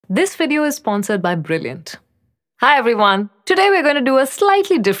This video is sponsored by Brilliant. Hi everyone, today we're going to do a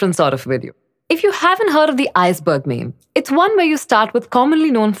slightly different sort of video. If you haven't heard of the Iceberg meme, it's one where you start with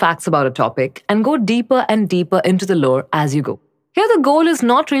commonly known facts about a topic and go deeper and deeper into the lore as you go. Here the goal is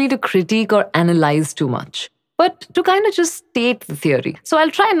not really to critique or analyze too much, but to kind of just state the theory. So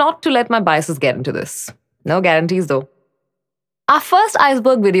I'll try not to let my biases get into this. No guarantees though. Our first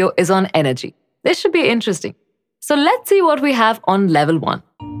Iceberg video is on energy. This should be interesting. So let's see what we have on level 1.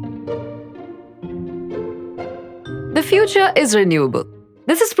 The future is renewable.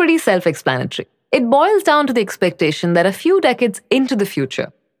 This is pretty self-explanatory. It boils down to the expectation that a few decades into the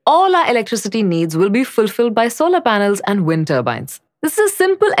future, all our electricity needs will be fulfilled by solar panels and wind turbines. This is a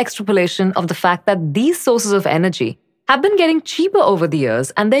simple extrapolation of the fact that these sources of energy have been getting cheaper over the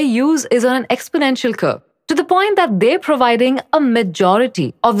years and their use is on an exponential curve, to the point that they're providing a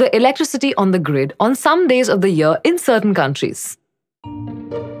majority of the electricity on the grid on some days of the year in certain countries.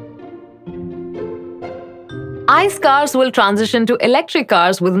 ICE cars will transition to electric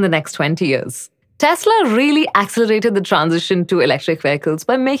cars within the next 20 years. Tesla really accelerated the transition to electric vehicles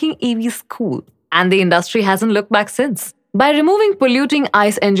by making EVs cool, and the industry hasn't looked back since. By removing polluting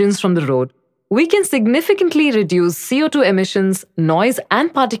ICE engines from the road, we can significantly reduce CO2 emissions, noise,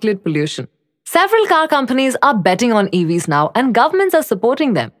 and particulate pollution. Several car companies are betting on EVs now, and governments are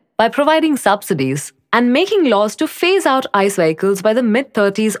supporting them by providing subsidies and making laws to phase out ICE vehicles by the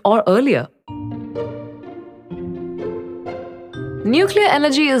mid-30s or earlier. Nuclear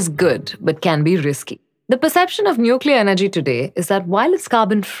energy is good, but can be risky. The perception of nuclear energy today is that while it's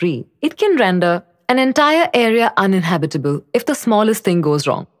carbon-free, it can render an entire area uninhabitable if the smallest thing goes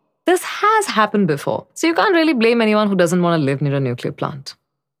wrong. This has happened before, so you can't really blame anyone who doesn't want to live near a nuclear plant.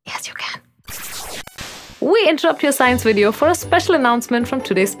 Yes, you can. We interrupt your science video for a special announcement from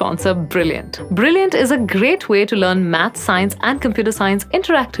today's sponsor, Brilliant. Brilliant is a great way to learn math, science, and computer science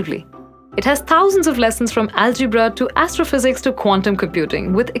interactively. It has thousands of lessons from algebra to astrophysics to quantum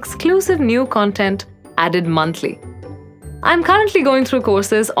computing, with exclusive new content added monthly. I'm currently going through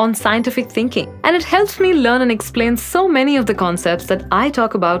courses on scientific thinking, and it helps me learn and explain so many of the concepts that I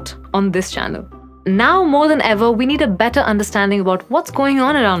talk about on this channel. Now more than ever, we need a better understanding about what's going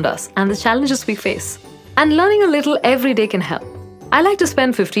on around us and the challenges we face. And learning a little every day can help. I like to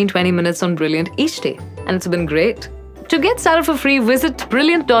spend 15-20 minutes on Brilliant each day, and it's been great. To get started for free, visit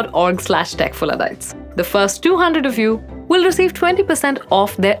brilliant.org/techfulladites. The first 200 of you will receive 20%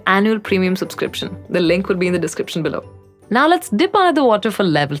 off their annual premium subscription. The link will be in the description below. Now let's dip under the water for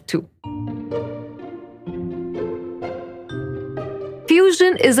level 2.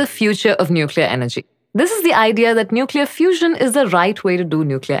 Fusion is the future of nuclear energy. This is the idea that nuclear fusion is the right way to do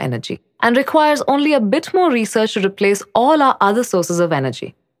nuclear energy and requires only a bit more research to replace all our other sources of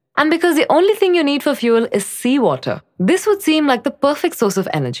energy. And because the only thing you need for fuel is seawater, this would seem like the perfect source of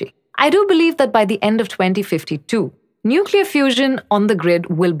energy. I do believe that by the end of 2052, nuclear fusion on the grid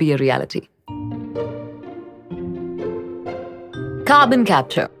will be a reality. Carbon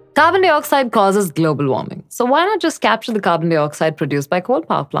capture. Carbon dioxide causes global warming, so why not just capture the carbon dioxide produced by coal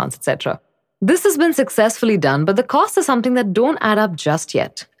power plants, etc.? This has been successfully done, but the costs are something that don't add up just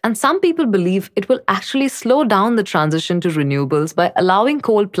yet. And some people believe it will actually slow down the transition to renewables by allowing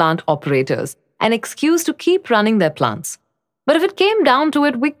coal plant operators an excuse to keep running their plants. But if it came down to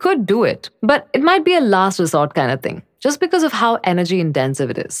it, we could do it. But it might be a last resort kind of thing, just because of how energy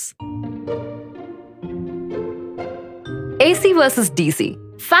intensive it is. AC versus DC.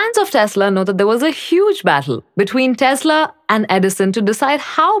 Fans of Tesla know that there was a huge battle between Tesla and Edison to decide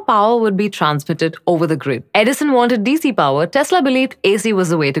how power would be transmitted over the grid. Edison wanted DC power, Tesla believed AC was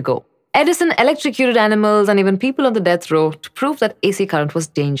the way to go. Edison electrocuted animals and even people on the death row to prove that AC current was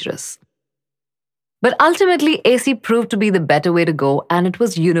dangerous. But ultimately, AC proved to be the better way to go, and it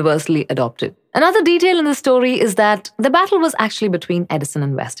was universally adopted. Another detail in the story is that the battle was actually between Edison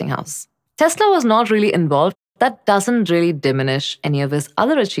and Westinghouse. Tesla was not really involved. That doesn't really diminish any of his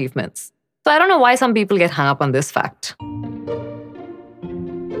other achievements. So I don't know why some people get hung up on this fact.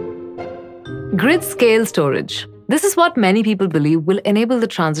 Grid-scale storage. This is what many people believe will enable the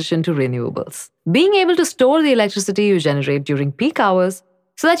transition to renewables. Being able to store the electricity you generate during peak hours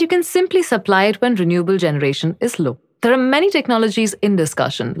so that you can simply supply it when renewable generation is low. There are many technologies in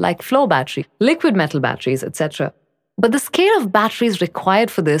discussion, like flow battery, liquid metal batteries, etc. But the scale of batteries required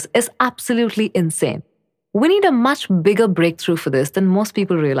for this is absolutely insane. We need a much bigger breakthrough for this than most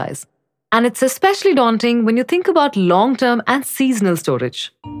people realize. And it's especially daunting when you think about long-term and seasonal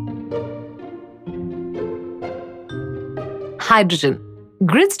storage. Hydrogen.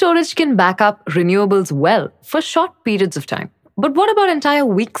 Grid storage can back up renewables well for short periods of time. But what about entire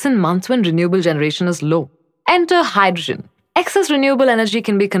weeks and months when renewable generation is low? Enter hydrogen. Excess renewable energy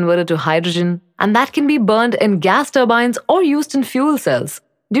can be converted to hydrogen, and that can be burned in gas turbines or used in fuel cells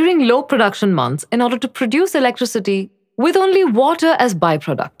during low production months in order to produce electricity with only water as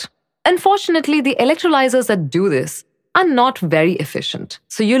byproduct. Unfortunately, the electrolyzers that do this are not very efficient,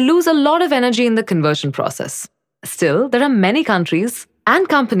 so you lose a lot of energy in the conversion process. Still, there are many countries and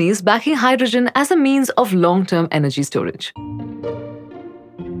companies backing hydrogen as a means of long-term energy storage.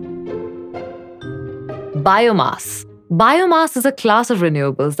 Biomass. Biomass is a class of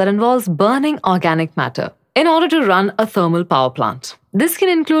renewables that involves burning organic matter in order to run a thermal power plant. This can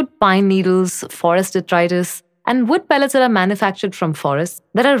include pine needles, forest detritus, and wood pellets that are manufactured from forests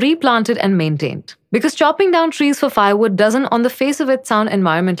that are replanted and maintained. Because chopping down trees for firewood doesn't on the face of it sound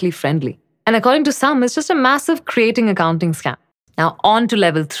environmentally friendly. And according to some, it's just a massive creating accounting scam. Now on to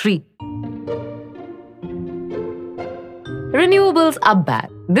level 3. Renewables are bad.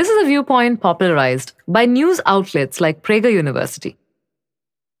 This is a viewpoint popularized by news outlets like Prager University.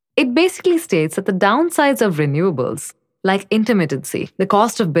 It basically states that the downsides of renewables, like intermittency, the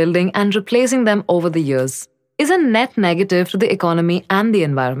cost of building and replacing them over the years, is a net negative to the economy and the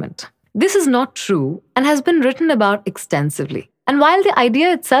environment. This is not true and has been written about extensively. And while the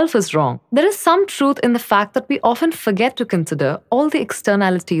idea itself is wrong, there is some truth in the fact that we often forget to consider all the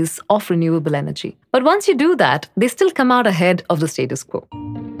externalities of renewable energy. But once you do that, they still come out ahead of the status quo.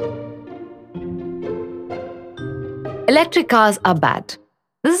 Electric cars are bad.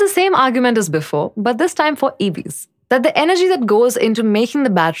 This is the same argument as before, but this time for EVs. That the energy that goes into making the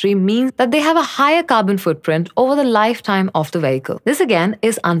battery means that they have a higher carbon footprint over the lifetime of the vehicle. This again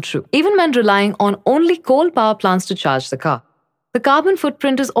is untrue, even when relying on only coal power plants to charge the car. The carbon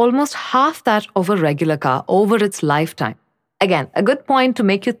footprint is almost half that of a regular car over its lifetime. Again, a good point to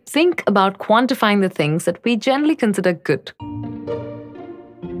make you think about quantifying the things that we generally consider good.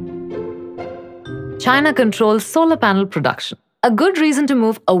 China controls solar panel production. A good reason to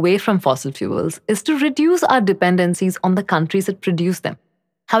move away from fossil fuels is to reduce our dependencies on the countries that produce them.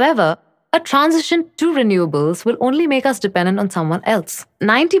 However, a transition to renewables will only make us dependent on someone else.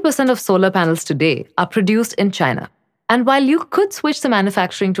 90% of solar panels today are produced in China. And while you could switch the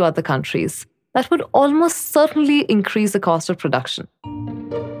manufacturing to other countries, that would almost certainly increase the cost of production.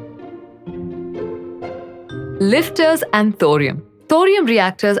 Lifters and thorium. Thorium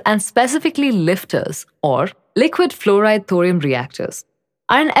reactors, and specifically lifters, or liquid fluoride thorium reactors,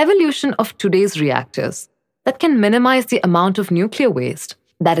 are an evolution of today's reactors that can minimize the amount of nuclear waste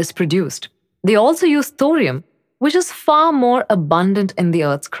that is produced. They also use thorium, which is far more abundant in the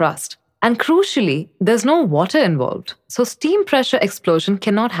Earth's crust. And crucially, there's no water involved, so steam pressure explosion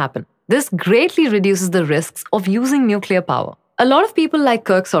cannot happen. This greatly reduces the risks of using nuclear power. A lot of people like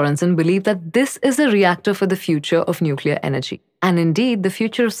Kirk Sorensen believe that this is a reactor for the future of nuclear energy, and indeed the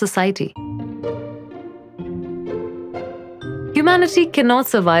future of society. Humanity cannot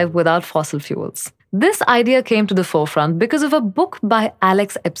survive without fossil fuels. This idea came to the forefront because of a book by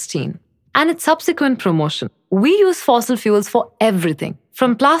Alex Epstein and its subsequent promotion. We use fossil fuels for everything,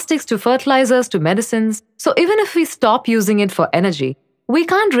 from plastics to fertilizers to medicines. So even if we stop using it for energy, we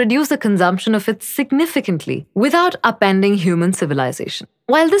can't reduce the consumption of it significantly without upending human civilization.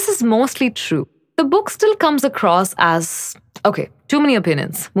 While this is mostly true, the book still comes across as, okay, too many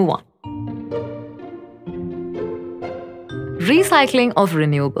opinions, move on. Recycling of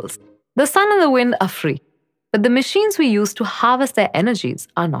renewables. The sun and the wind are free, but the machines we use to harvest their energies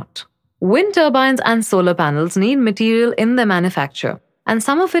are not. Wind turbines and solar panels need material in their manufacture, and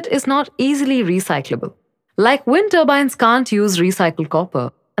some of it is not easily recyclable. Like wind turbines can't use recycled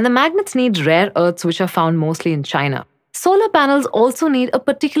copper, and the magnets need rare earths which are found mostly in China. Solar panels also need a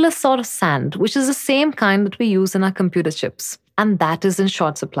particular sort of sand, which is the same kind that we use in our computer chips, and that is in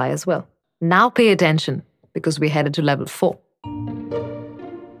short supply as well. Now pay attention, because we're headed to level 4.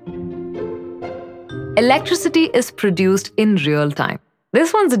 Electricity is produced in real time.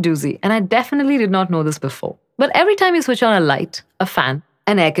 This one's a doozy, and I definitely did not know this before. But every time you switch on a light, a fan,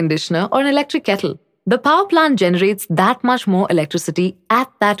 an air conditioner, or an electric kettle, the power plant generates that much more electricity at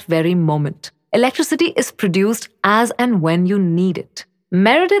that very moment. Electricity is produced as and when you need it.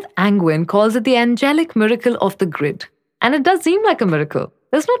 Meredith Angwin calls it the angelic miracle of the grid. And it does seem like a miracle.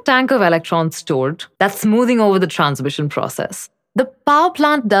 There's no tank of electrons stored that's smoothing over the transmission process. The power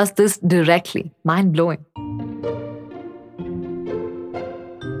plant does this directly. Mind-blowing.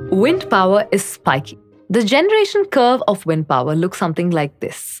 Wind power is spiky. The generation curve of wind power looks something like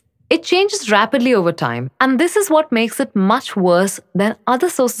this. It changes rapidly over time, and this is what makes it much worse than other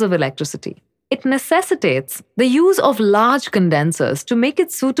sources of electricity. It necessitates the use of large condensers to make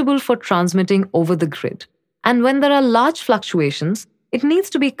it suitable for transmitting over the grid. And when there are large fluctuations, it needs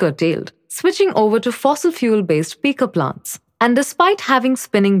to be curtailed, switching over to fossil fuel-based peaker plants. And despite having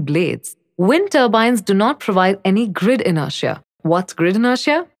spinning blades, wind turbines do not provide any grid inertia. What's grid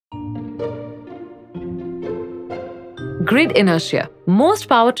inertia? Grid inertia. Most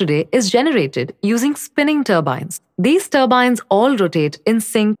power today is generated using spinning turbines. These turbines all rotate in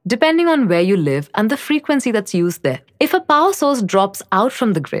sync depending on where you live and the frequency that's used there. If a power source drops out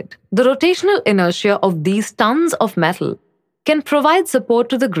from the grid, the rotational inertia of these tons of metal can provide support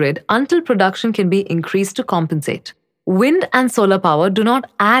to the grid until production can be increased to compensate. Wind and solar power do not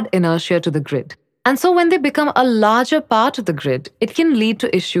add inertia to the grid. And so when they become a larger part of the grid, it can lead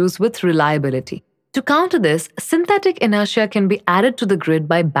to issues with reliability. To counter this, synthetic inertia can be added to the grid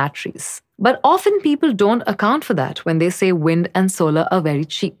by batteries. But often people don't account for that when they say wind and solar are very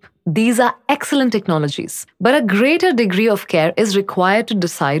cheap. These are excellent technologies, but a greater degree of care is required to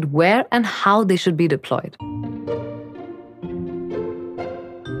decide where and how they should be deployed.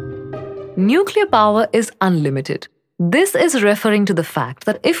 Nuclear power is unlimited. This is referring to the fact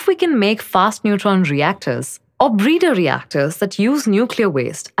that if we can make fast neutron reactors, or breeder reactors that use nuclear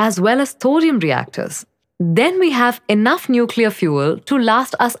waste as well as thorium reactors, then we have enough nuclear fuel to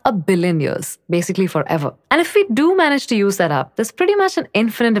last us 1 billion years, basically forever. And if we do manage to use that up, there's pretty much an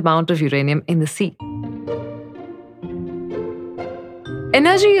infinite amount of uranium in the sea.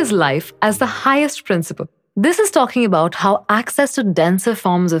 Energy is life as the highest principle. This is talking about how access to denser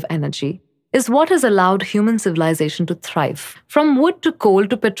forms of energy is what has allowed human civilization to thrive. From wood to coal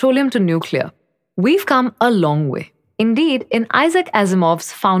to petroleum to nuclear, we've come a long way. Indeed, in Isaac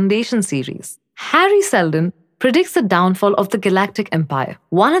Asimov's Foundation series, Harry Seldon predicts the downfall of the galactic empire.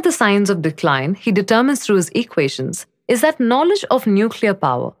 One of the signs of decline he determines through his equations is that knowledge of nuclear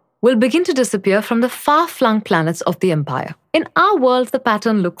power will begin to disappear from the far-flung planets of the empire. In our world, the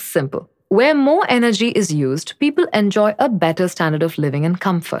pattern looks simple. Where more energy is used, people enjoy a better standard of living and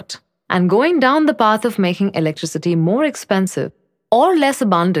comfort. And going down the path of making electricity more expensive or less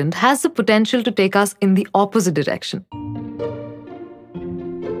abundant has the potential to take us in the opposite direction.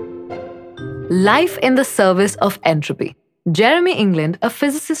 Life in the service of entropy. Jeremy England, a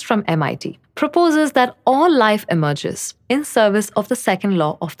physicist from MIT, proposes that all life emerges in service of the second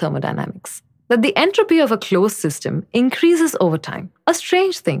law of thermodynamics, that the entropy of a closed system increases over time. A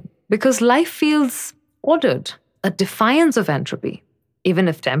strange thing, because life feels ordered, a defiance of entropy, even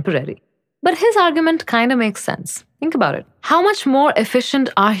if temporary. But his argument kind of makes sense. Think about it. How much more efficient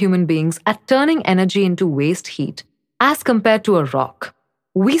are human beings at turning energy into waste heat as compared to a rock?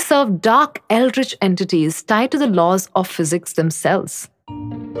 We serve dark, eldritch entities tied to the laws of physics themselves.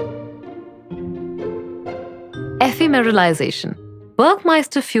 Ephemeralization.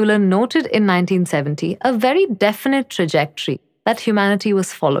 Bergmeister Fuller noted in 1970 a very definite trajectory that humanity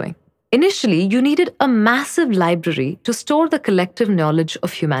was following. Initially, you needed a massive library to store the collective knowledge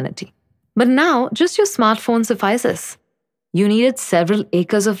of humanity. But now, just your smartphone suffices. You needed several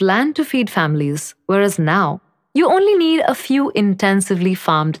acres of land to feed families, whereas now, you only need a few intensively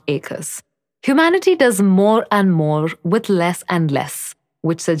farmed acres. Humanity does more and more with less and less,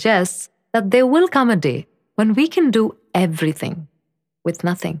 which suggests that there will come a day when we can do everything with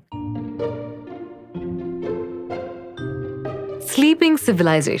nothing. Sleeping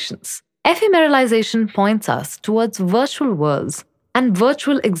civilizations. Ephemeralization points us towards virtual worlds and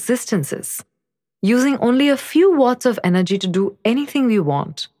virtual existences, using only a few watts of energy to do anything we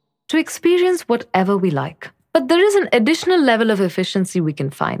want, to experience whatever we like. But there is an additional level of efficiency we can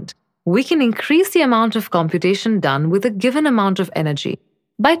find. We can increase the amount of computation done with a given amount of energy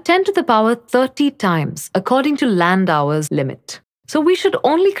by 10 to the power 30 times, according to Landauer's limit. So we should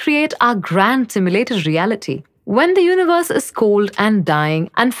only create our grand simulated reality when the universe is cold and dying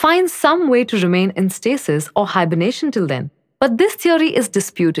and find some way to remain in stasis or hibernation till then. But this theory is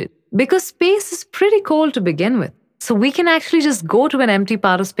disputed because space is pretty cold to begin with. So we can actually just go to an empty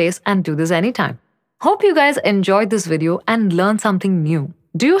part of space and do this anytime. Hope you guys enjoyed this video and learned something new.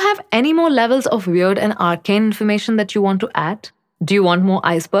 Do you have any more levels of weird and arcane information that you want to add? Do you want more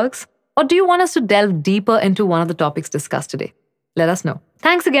icebergs? Or do you want us to delve deeper into one of the topics discussed today? Let us know.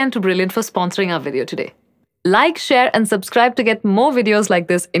 Thanks again to Brilliant for sponsoring our video today. Like, share, and subscribe to get more videos like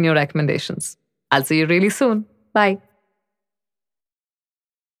this in your recommendations. I'll see you really soon. Bye.